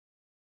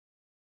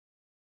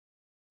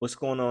What's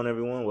going on,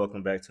 everyone?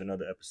 Welcome back to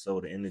another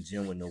episode of In the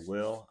Gym with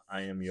Noel.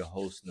 I am your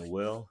host,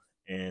 Noel,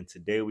 and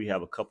today we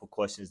have a couple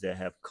questions that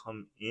have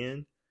come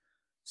in.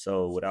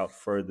 So, without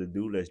further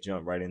ado, let's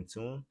jump right into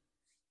them.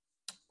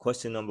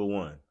 Question number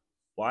one: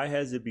 why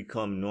has it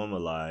become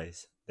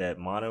normalized that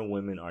modern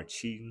women are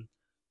cheating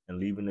and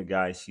leaving the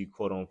guy she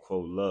quote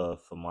unquote love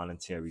for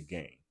monetary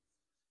gain?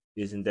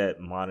 Isn't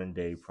that modern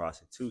day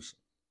prostitution?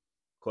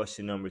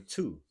 Question number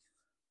two: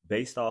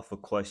 based off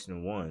of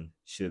question one,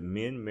 should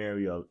men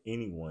marry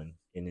anyone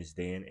in this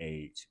day and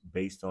age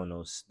based on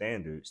those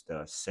standards that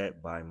are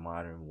set by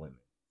modern women?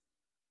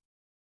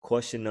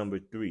 Question number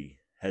three: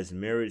 has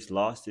marriage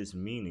lost its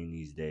meaning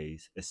these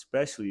days,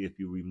 especially if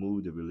you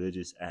remove the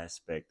religious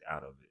aspect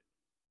out of it?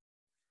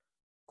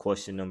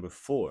 Question number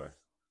four: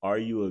 are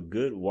you a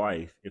good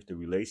wife if the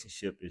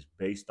relationship is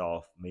based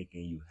off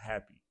making you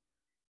happy?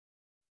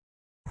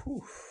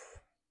 Whew.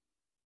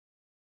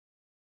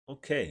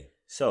 Okay,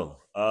 so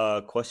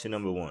question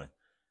number one.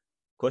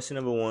 Question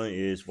number one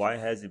is, why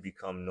has it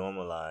become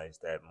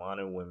normalized that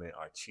modern women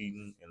are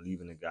cheating and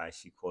leaving the guy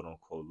she quote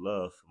unquote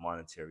love for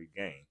monetary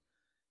gain?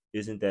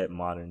 Isn't that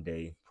modern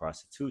day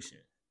prostitution?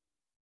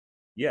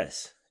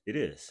 Yes, it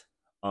is.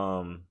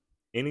 Um,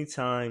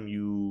 Anytime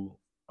you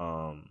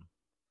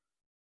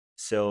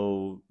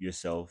sell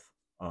yourself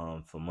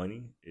for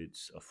money,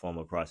 it's a form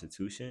of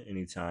prostitution.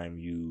 Anytime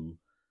you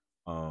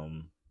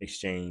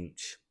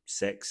exchange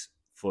sex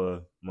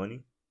for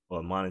money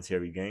or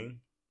monetary gain,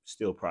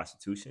 still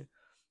prostitution.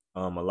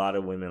 A lot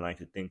of women like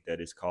to think that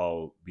it's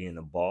called being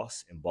a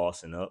boss and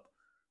bossing up.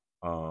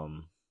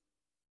 Um,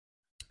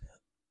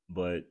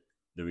 but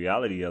the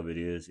reality of it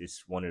is,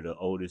 it's one of the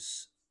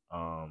oldest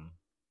um,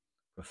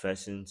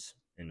 professions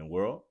in the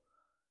world.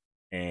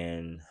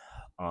 And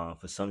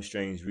for some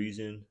strange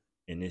reason,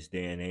 in this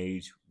day and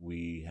age,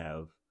 we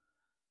have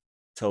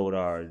told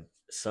our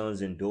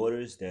sons and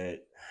daughters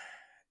that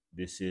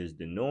this is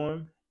the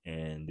norm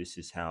and this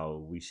is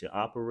how we should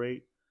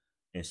operate.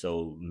 And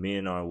so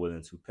men are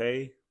willing to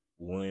pay,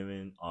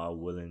 women are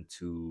willing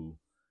to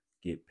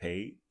get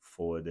paid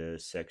for their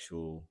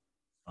sexual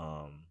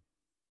um,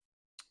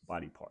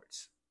 body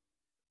parts.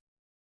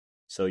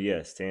 So,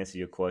 yes, to answer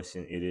your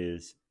question, it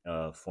is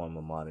a form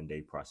of modern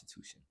day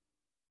prostitution.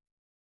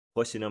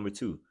 Question number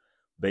two: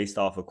 based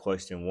off of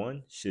question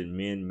one, should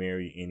men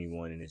marry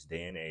anyone in this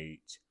day and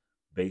age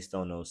based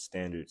on those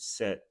standards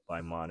set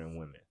by modern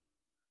women?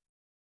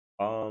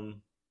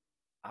 Um,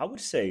 I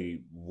would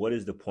say, what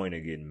is the point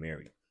of getting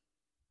married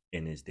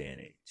in this day and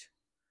age?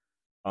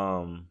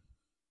 Um,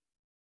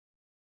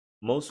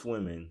 Most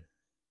women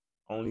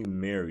only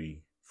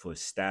marry for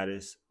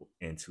status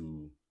and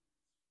to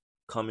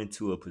come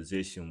into a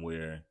position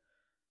where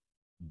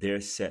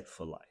they're set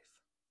for life.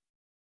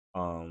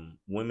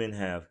 Women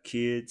have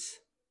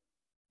kids,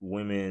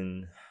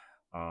 women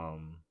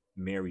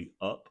marry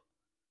up,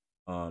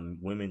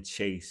 women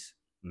chase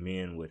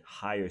men with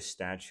higher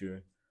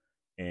stature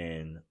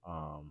and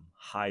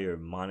higher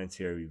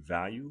monetary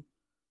value.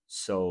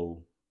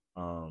 So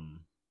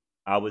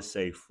I would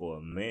say, for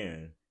a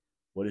man,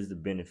 what is the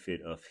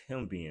benefit of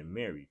him being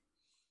married?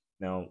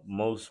 Now,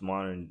 most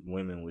modern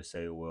women would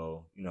say,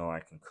 well, I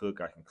can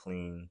cook, I can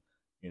clean,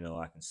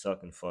 I can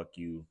suck and fuck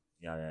you,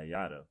 yada, yada,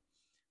 yada.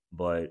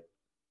 But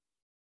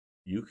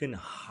you can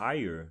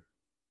hire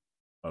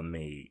a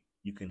maid,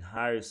 you can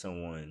hire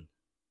someone,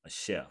 a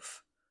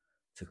chef,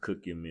 to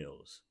cook your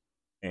meals.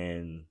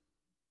 And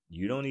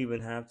you don't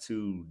even have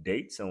to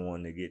date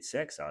someone to get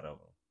sex out of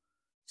them.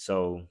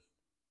 So,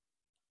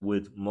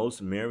 with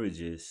most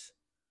marriages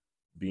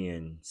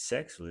being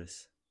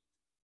sexless,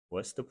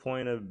 what's the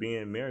point of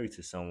being married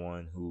to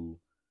someone who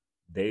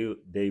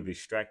they've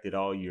extracted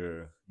all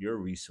your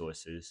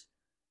resources,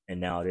 and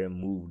now they're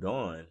moved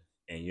on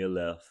and you're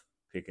left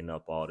picking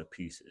up all the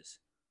pieces?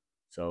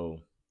 So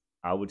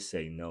I would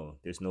say no,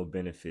 there's no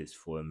benefits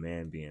for a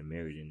man being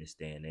married in this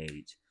day and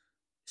age,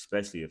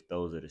 especially if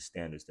those are the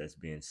standards that's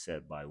being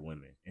set by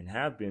women and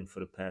have been for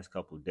the past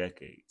couple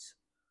decades.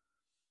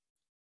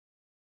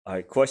 All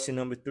right, question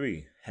number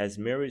three: has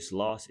marriage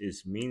lost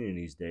its meaning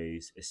these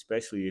days,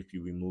 especially if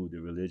you remove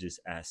the religious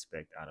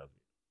aspect out of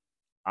it?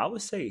 I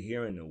would say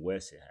here in the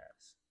West it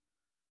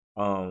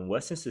has.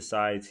 Western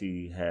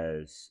society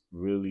has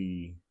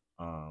really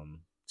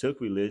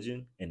took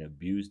religion and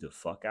abused the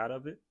fuck out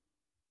of it,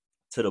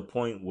 to the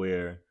point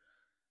where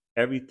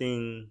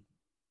everything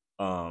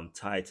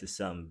tied to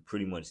something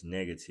pretty much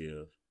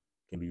negative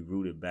can be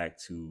rooted back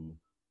to,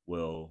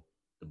 well,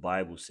 the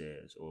Bible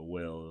says, or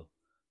well,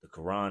 the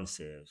Quran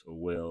says, or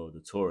well, the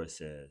Torah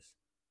says,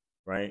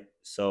 right?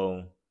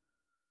 So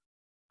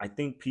I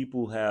think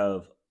people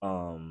have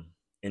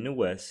in the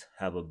West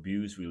have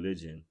abused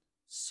religion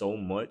so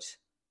much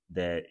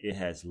that it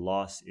has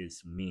lost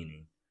its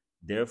meaning.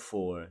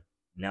 Therefore,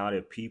 now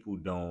that people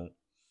don't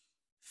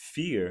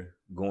fear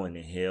going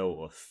to hell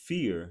or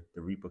fear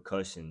the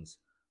repercussions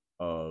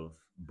of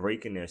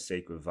breaking their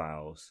sacred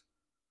vows,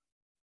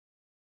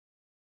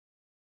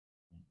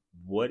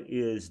 what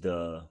is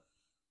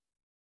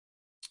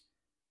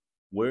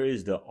where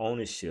is the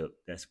ownership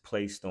that's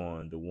placed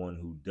on the one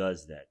who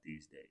does that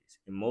these days?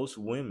 And most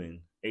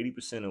women,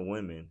 80% of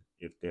women,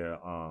 if they're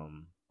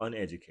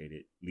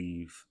uneducated,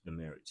 leave the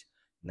marriage.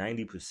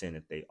 90%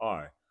 if they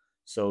are.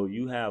 So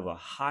you have a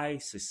high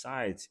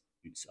society,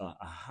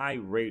 a high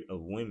rate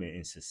of women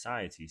in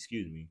society,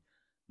 excuse me,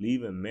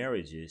 leaving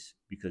marriages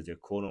because they're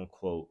quote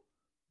unquote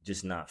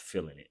just not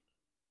feeling it.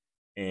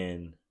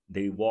 And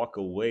they walk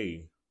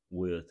away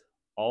with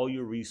all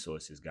your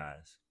resources,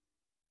 guys.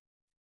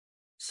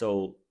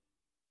 So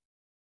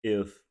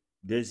if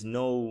there's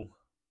no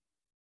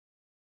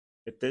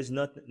if there's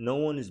nothing, no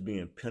one is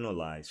being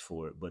penalized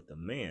for it but the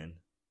man.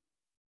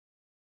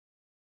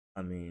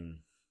 I mean,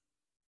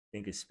 I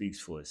think it speaks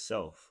for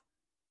itself.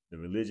 The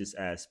religious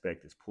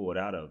aspect is pulled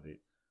out of it.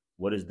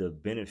 What is the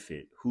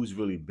benefit? Who's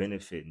really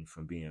benefiting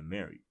from being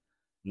married?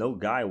 No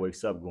guy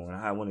wakes up going,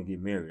 I want to get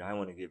married, I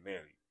want to get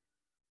married.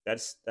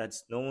 That's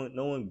no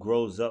one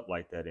grows up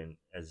like that in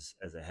as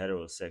a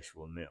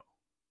heterosexual male,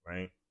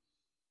 right?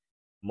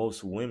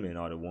 Most women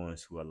are the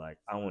ones who are like,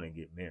 I want to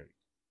get married.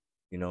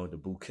 The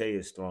bouquet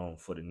is thrown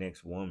for the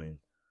next woman.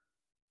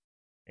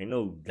 Ain't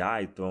no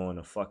guy throwing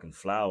a fucking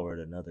flower at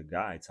another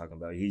guy talking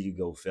about, here you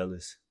go,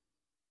 fellas.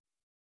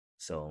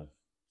 So,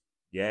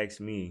 you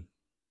ask me,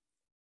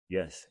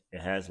 yes,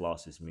 it has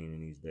lost its meaning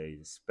these days,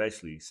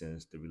 especially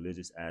since the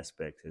religious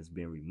aspect has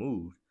been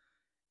removed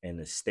and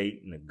the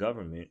state and the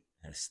government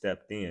has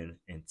stepped in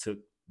and took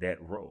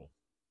that role.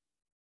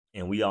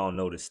 And we all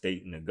know the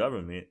state and the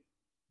government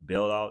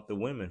bail out the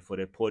women for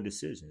their poor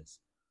decisions.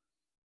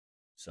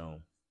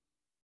 So,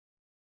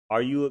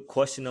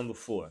 question number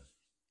 4?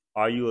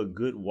 Are you a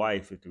good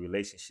wife if the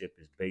relationship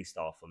is based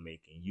off of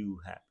making you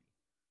happy?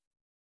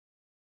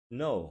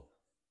 No.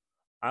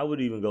 I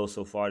would even go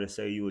so far to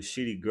say you a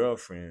shitty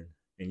girlfriend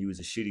and you was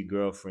a shitty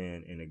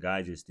girlfriend and the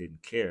guy just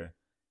didn't care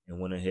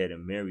and went ahead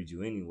and married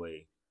you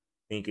anyway,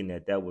 thinking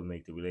that that would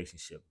make the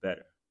relationship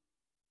better.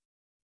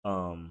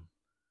 Um,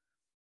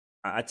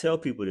 I tell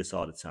people this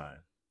all the time.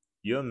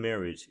 Your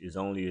marriage is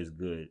only as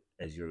good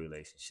as your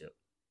relationship.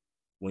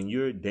 When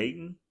you're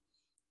dating,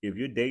 if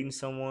you're dating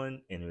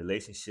someone and the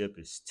relationship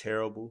is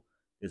terrible,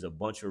 there's a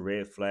bunch of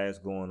red flags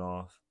going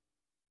off,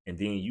 and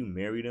then you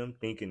marry them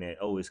thinking that,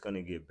 oh, it's going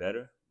to get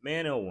better,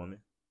 man or woman,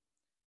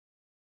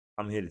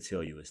 I'm here to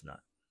tell you it's not.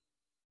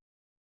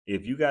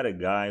 If you got a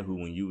guy who,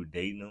 when you were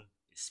dating him,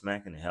 is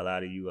smacking the hell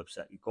out of you,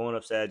 going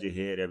upside your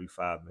head every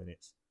 5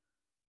 minutes,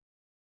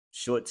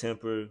 short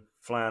temper,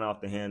 flying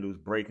off the handles,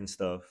 breaking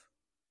stuff,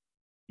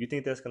 you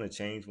think that's going to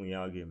change when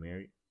y'all get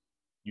married?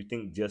 You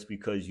think just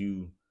because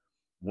you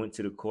went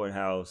to the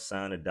courthouse,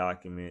 signed a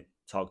document,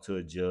 talked to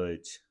a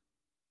judge,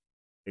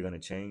 they're going to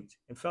change?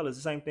 And fellas,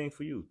 the same thing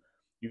for you.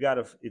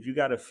 If you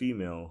got a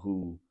female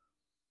who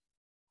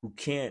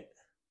can't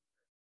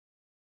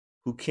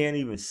who can't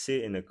even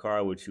sit in the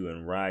car with you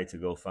and ride to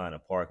go find a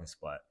parking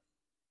spot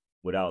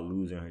without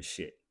losing her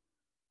shit,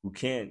 who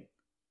can't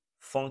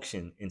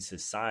function in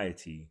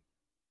society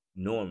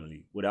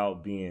normally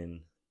without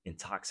being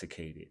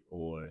intoxicated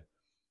or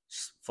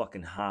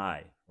fucking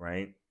high,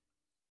 right?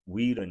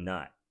 Weed or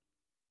not.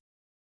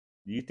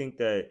 Do you think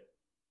that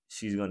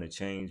she's going to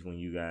change when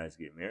you guys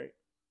get married?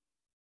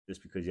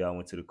 Just because y'all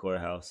went to the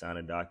courthouse, signed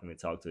a document,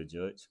 talked to a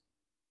judge?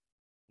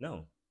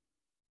 No.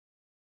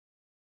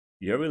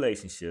 Your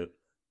relationship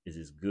is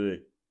as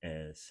good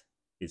as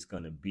it's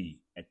going to be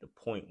at the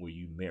point where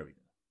you marry them.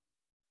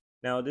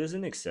 Now, there's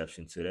an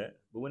exception to that,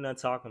 but we're not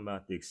talking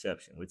about the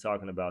exception. We're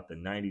talking about the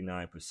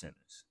 99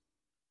 percenters.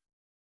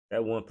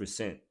 That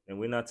 1%, and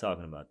we're not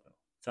talking about them.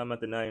 We're talking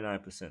about the 99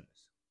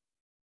 percenters.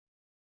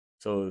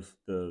 So if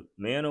the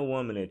man or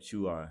woman that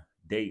you are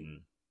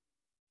dating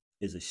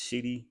is a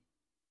shitty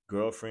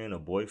girlfriend or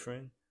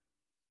boyfriend,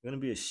 you're going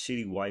to be a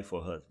shitty wife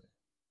or husband.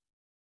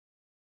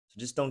 So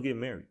just don't get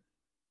married.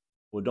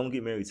 Or don't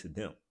get married to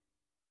them.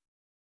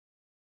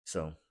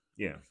 So,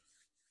 yeah.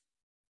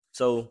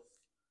 So,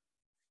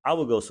 I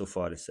would go so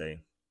far to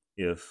say,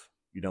 if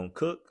you don't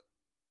cook,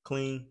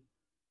 clean,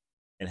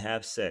 and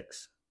have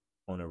sex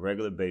on a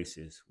regular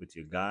basis with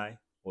your guy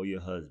or your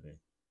husband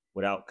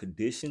without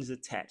conditions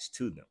attached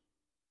to them,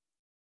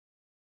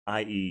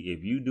 i.e.,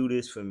 if you do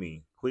this for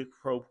me, quid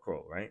pro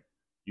quo, right?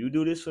 You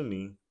do this for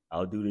me,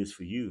 I'll do this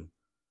for you.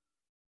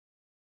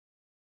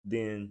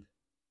 Then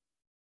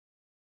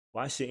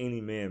why should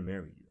any man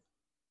marry you?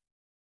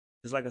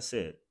 Just like I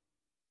said,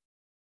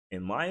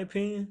 in my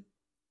opinion,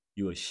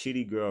 you're a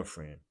shitty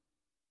girlfriend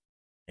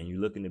and you're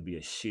looking to be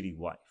a shitty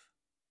wife.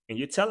 And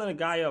you're telling a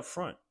guy up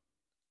front,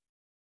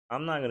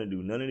 I'm not going to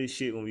do none of this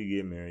shit when we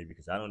get married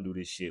because I don't do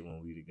this shit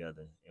when we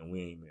together and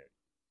we ain't married.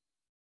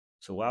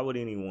 So why would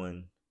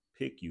anyone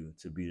pick you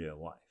to be their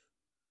wife?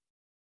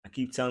 I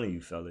keep telling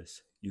you,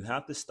 fellas, you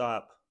have to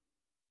stop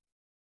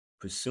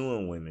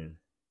pursuing women,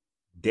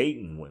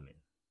 dating women,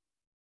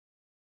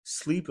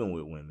 sleeping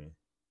with women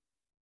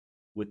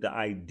with the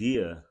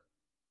idea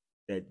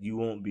that you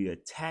won't be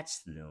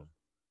attached to them.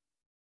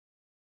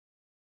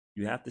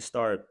 You have to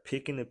start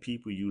picking the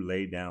people you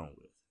lay down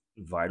with.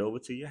 Invite over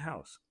to your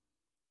house.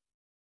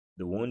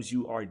 The ones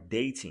you are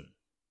dating,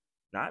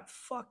 not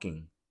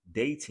fucking,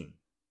 dating.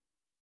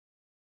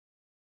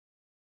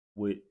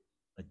 with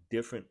a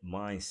different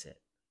mindset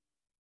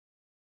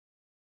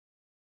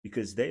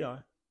because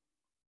they're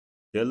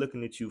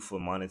looking at you for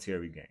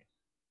monetary gain.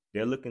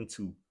 They're looking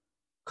to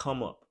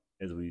come up,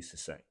 as we used to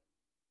say,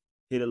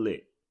 hit a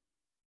lick,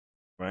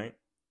 right?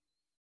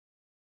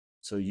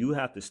 So you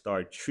have to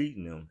start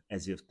treating them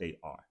as if they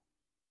are.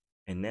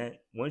 And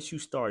that once you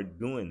start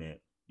doing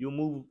that, you'll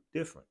move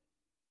different.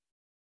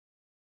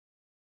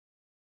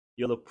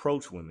 You'll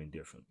approach women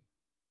differently.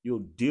 You'll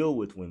deal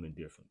with women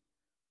differently.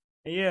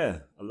 And yeah,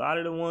 a lot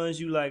of the ones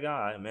you like, all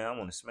right, man, I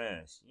want to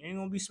smash. You ain't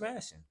gonna be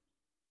smashing.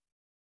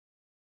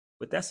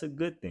 But that's a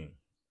good thing.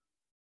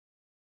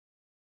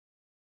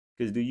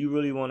 Because do you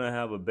really want to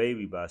have a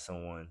baby by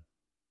someone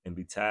and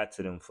be tied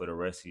to them for the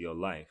rest of your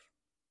life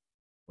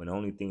when the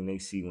only thing they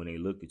see when they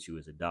look at you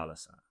is a dollar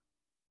sign?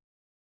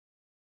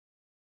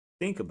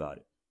 Think about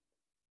it.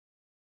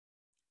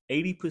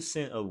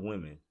 80% of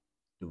women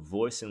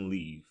divorce and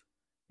leave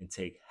and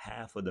take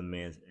half of the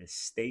man's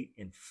estate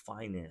and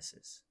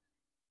finances.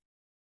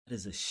 That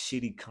is a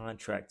shitty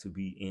contract to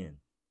be in.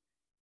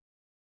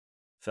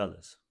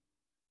 Fellas,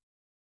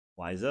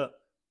 wise up.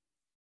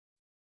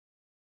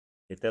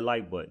 Hit that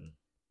like button.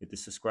 Hit the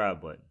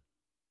subscribe button.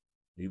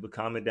 Leave a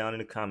comment down in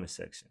the comment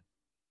section.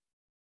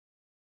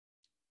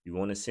 If you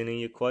want to send in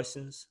your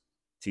questions,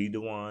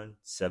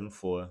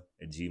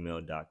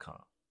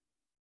 tdewan74@gmail.com.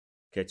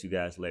 Catch you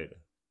guys later.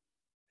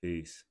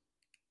 Peace.